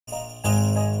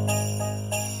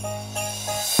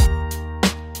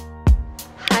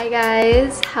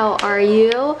guys, how are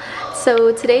you?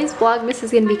 So today's Vlogmas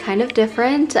is going to be kind of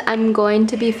different. I'm going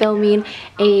to be filming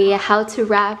a how to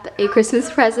wrap a Christmas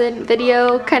present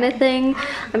video kind of thing.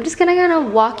 I'm just gonna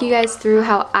walk you guys through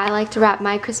how I like to wrap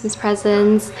my Christmas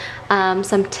presents,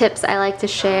 some tips I like to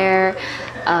share,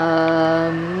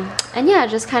 and yeah,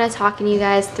 just kind of talking to you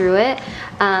guys through it.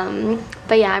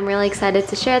 But yeah, I'm really excited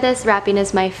to share this. Wrapping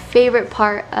is my favorite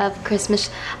part of Christmas.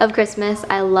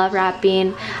 I love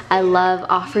wrapping. I love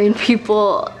offering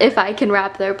people if I can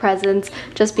wrap their presents,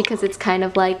 just because it's kind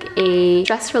of like a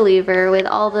stress reliever with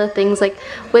all the things like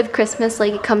with Christmas.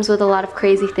 Like, it comes with a lot of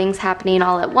crazy things happening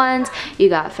all at once. You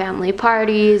got family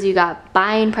parties, you got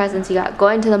buying presents, you got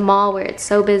going to the mall where it's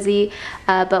so busy.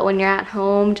 But when you're at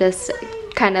home, just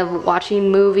kind of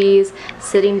watching movies,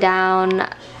 sitting down,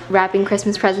 wrapping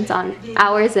Christmas presents on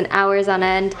hours and hours on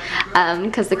end,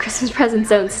 because the Christmas presents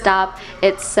don't stop.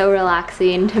 It's so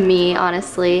relaxing to me,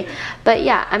 honestly. But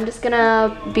yeah, I'm just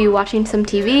gonna be watching some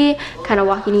TV, kind of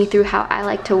walking you through how I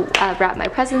like to wrap my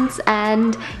presents,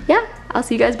 and yeah, I'll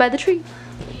see you guys by the tree.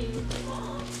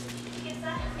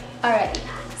 Alright,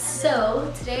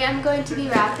 so today I'm going to be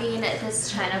wrapping this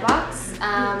China box.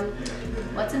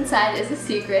 What's inside is a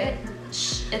secret.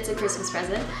 It's a Christmas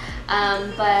present.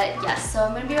 But yes, so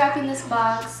I'm going to be wrapping this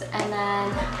box, and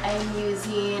then I'm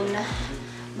using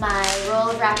my roll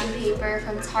of wrapping paper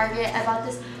from Target. I bought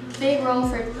this big roll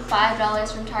for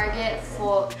 $5 from Target.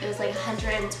 It was like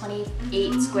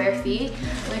 128 square feet,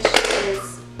 which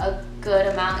is a good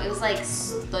amount. It was like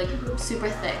super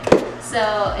thick. So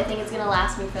I think it's going to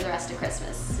last me for the rest of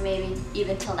Christmas, maybe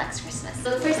even till next Christmas. So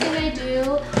the first thing I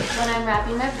do when I'm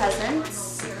wrapping my presents,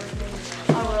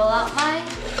 I'll roll out my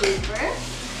paper.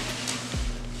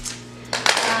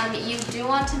 You do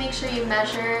want to make sure you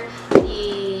measure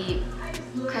the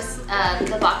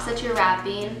box that you're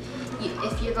wrapping.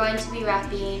 If you're going to be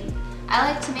wrapping,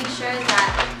 I like to make sure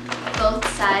that both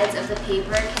sides of the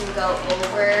paper can go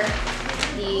over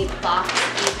the box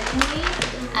evenly,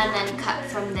 and then cut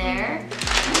from there.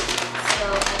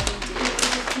 So I can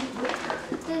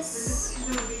do this.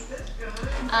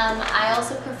 I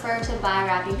also prefer to buy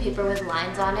wrapping paper with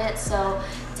lines on it. So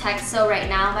right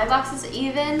now my box is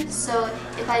even, so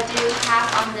if I do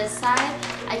half on this side,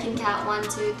 I can count 1,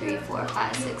 2, 3, 4,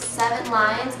 5, 6, 7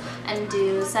 lines, and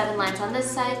do 7 lines on this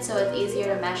side, so it's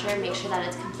easier to measure and make sure that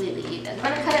it's completely even. I'm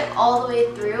gonna cut it all the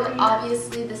way through.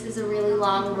 Obviously this is a really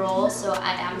long roll, so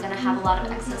I am gonna have a lot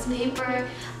of excess paper,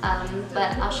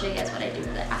 but I'll show you guys what I do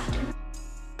with it after.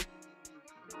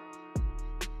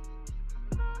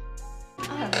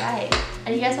 Alright,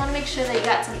 and you guys want to make sure that you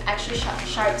got some extra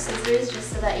sharp scissors,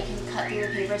 just so that you can cut through your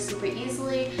paper super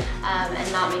easily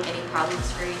and not make any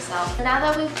problems for yourself. Now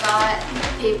that we've got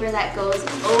paper that goes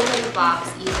over the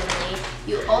box evenly,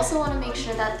 you also want to make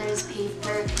sure that there's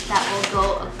paper that will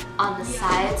go on the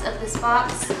sides of this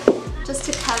box, just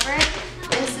to cover it.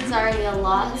 This is already a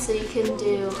lot, so you can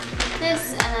do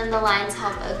this, and then the lines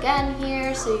help again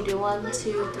here, so you do 1,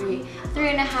 2, 3,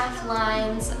 3.5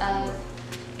 lines of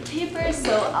paper.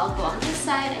 So I'll go on this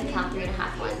side and count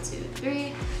 3.5. 1, 2,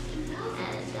 3.5.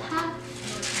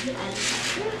 And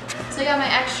 3. So I got my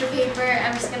extra paper.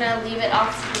 I'm just gonna leave it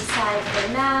off to the side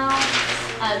for now.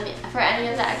 For any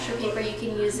of the extra paper, you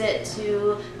can use it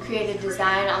to create a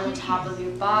design on the top of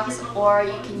your box, or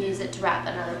you can use it to wrap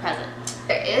another present.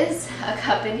 There is a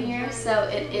cup in here, so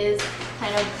it is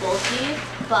kind of bulky,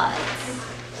 but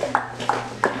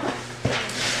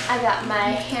I got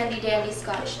my handy dandy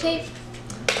Scotch tape.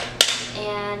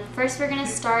 And first we're going to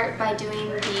start by doing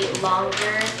the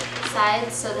longer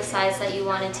sides, so the sides that you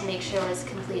wanted to make sure was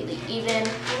completely even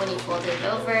when you fold it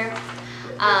over.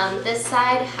 This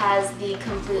side has the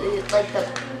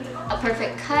a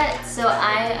perfect cut, so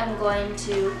I am going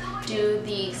to do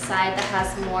the side that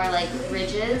has more like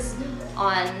ridges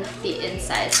on the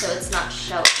inside, so it's not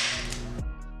showing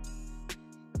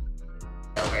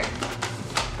over.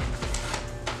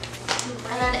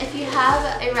 And then if you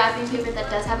have a wrapping paper that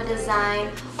does have a design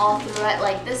all through it,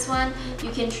 like this one, you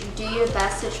can do your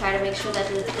best to try to make sure that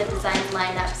the designs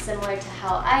line up similar to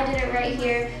how I did it right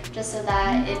here, just so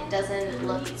that it doesn't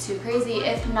look too crazy.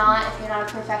 If not, if you're not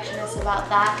a perfectionist about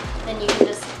that, then you can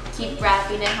just keep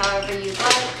wrapping it however you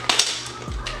like.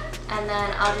 And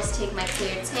then I'll just take my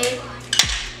clear tape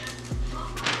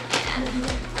and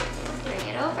bring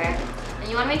it over. And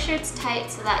you want to make sure it's tight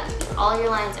so that all your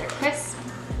lines are crisp.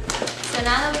 So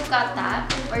now that we've got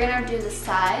that, we're going to do the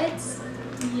sides.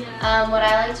 What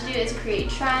I like to do is create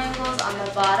triangles on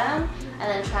the bottom and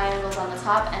then triangles on the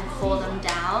top and fold them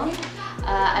down.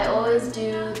 I always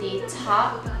do the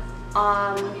top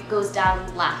goes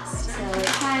down last. So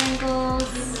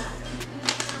triangles,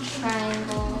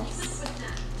 triangles,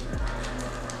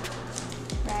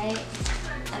 Alright,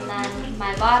 and then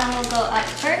my bottom will go up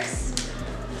first,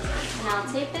 and I'll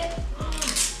tape it.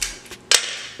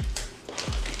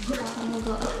 Bottom will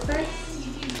go up first,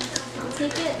 I'll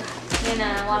tape it. You're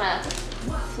gonna wanna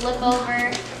flip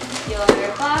over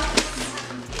your box,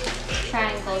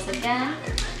 triangles again.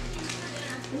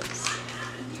 Oops,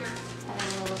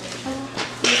 having a little bit of trouble.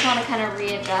 You just wanna kind of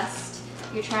readjust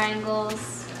your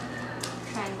triangles.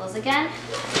 Triangles again,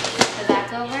 go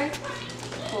back over,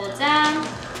 pull down,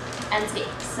 and tape.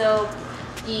 So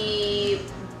the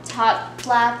top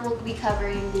flap will be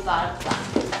covering the bottom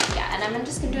flap. Yeah, and I'm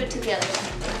just gonna do it to the other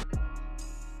side.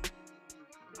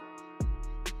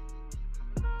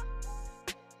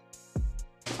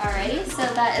 Alrighty,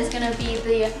 so that is gonna be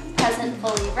the present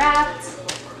fully wrapped.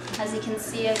 As you can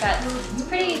see, I got it's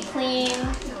pretty clean.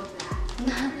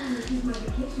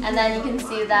 And then you can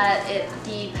see that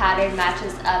the pattern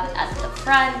matches up at the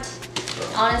front.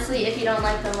 Honestly, if you don't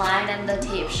like the line and the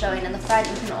tape showing in the front,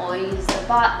 you can always use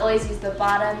the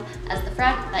bottom as the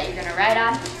front that you're gonna write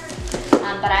on.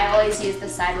 But I always use the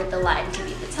side with the line to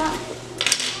be the top.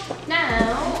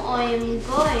 Now I'm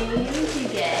going to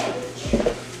get,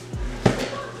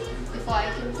 if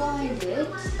I can find it,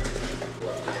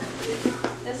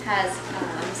 this has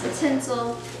some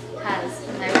tinsel, has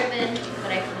my ribbon,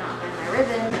 but I cannot find my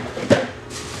ribbon.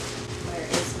 Where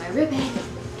is my ribbon?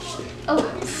 Oh,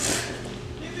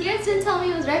 you guys didn't tell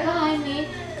me it was right behind me.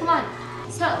 Come on.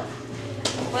 So,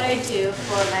 what I do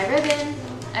for my ribbon,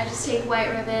 I just take white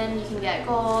ribbon. You can get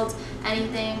gold,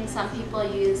 anything. Some people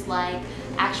use like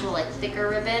actual like thicker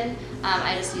ribbon.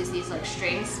 I just use these like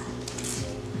strings.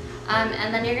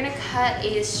 And then you're gonna cut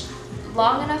a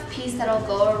long enough piece that'll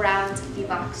go around the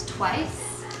box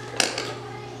twice.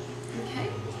 Okay.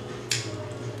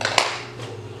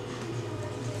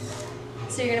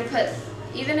 So you're gonna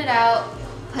even it out,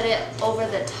 put it over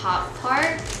the top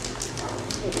part,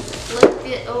 flip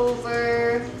it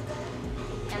over,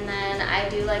 and then I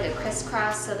do like a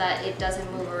crisscross so that it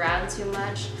doesn't move around too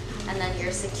much. And then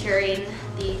you're securing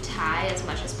the tie as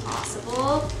much as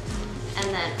possible.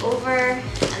 And then over, and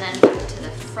then back to the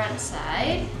front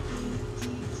side.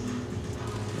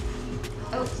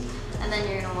 Oh, and then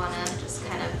you're gonna wanna just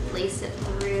kind of place it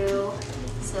through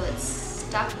so it's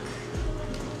stuck.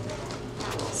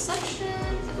 That little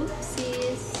section,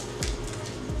 oopsies.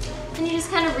 And you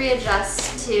just kind of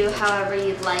readjust to however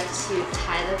you'd like to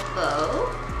tie the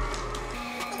bow.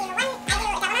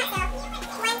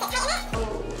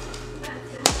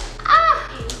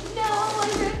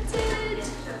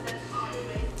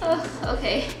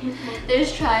 Okay,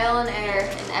 there's trial and error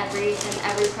in every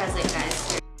present,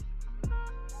 guys.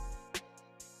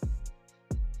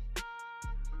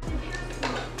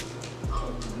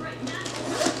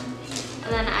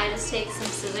 And then I just take some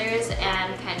scissors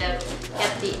and kind of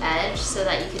get the edge so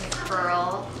that you can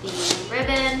curl the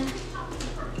ribbon.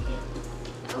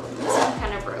 Oh, this one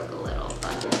kind of broke a little,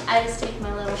 but I just take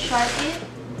my little Sharpie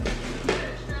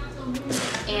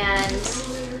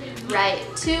and write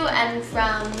to and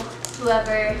from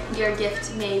whoever your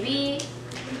gift may be.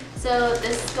 So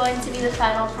this is going to be the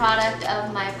final product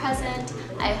of my present.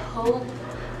 I hope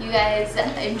you guys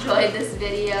enjoyed this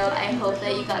video. I hope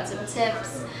that you got some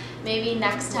tips. Maybe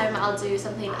next time I'll do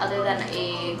something other than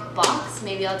a box.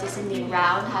 Maybe I'll do something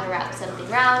round, how to wrap something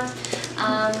round.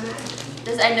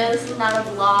 I know this is not a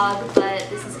vlog, but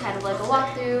this is kind of like a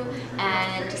walkthrough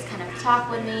and just kind of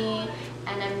talk with me,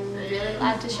 and I'm really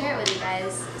glad to share it with you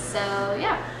guys. So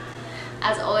yeah,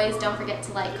 as always, don't forget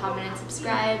to like, comment, and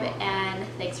subscribe, and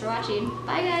thanks for watching.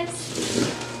 Bye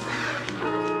guys!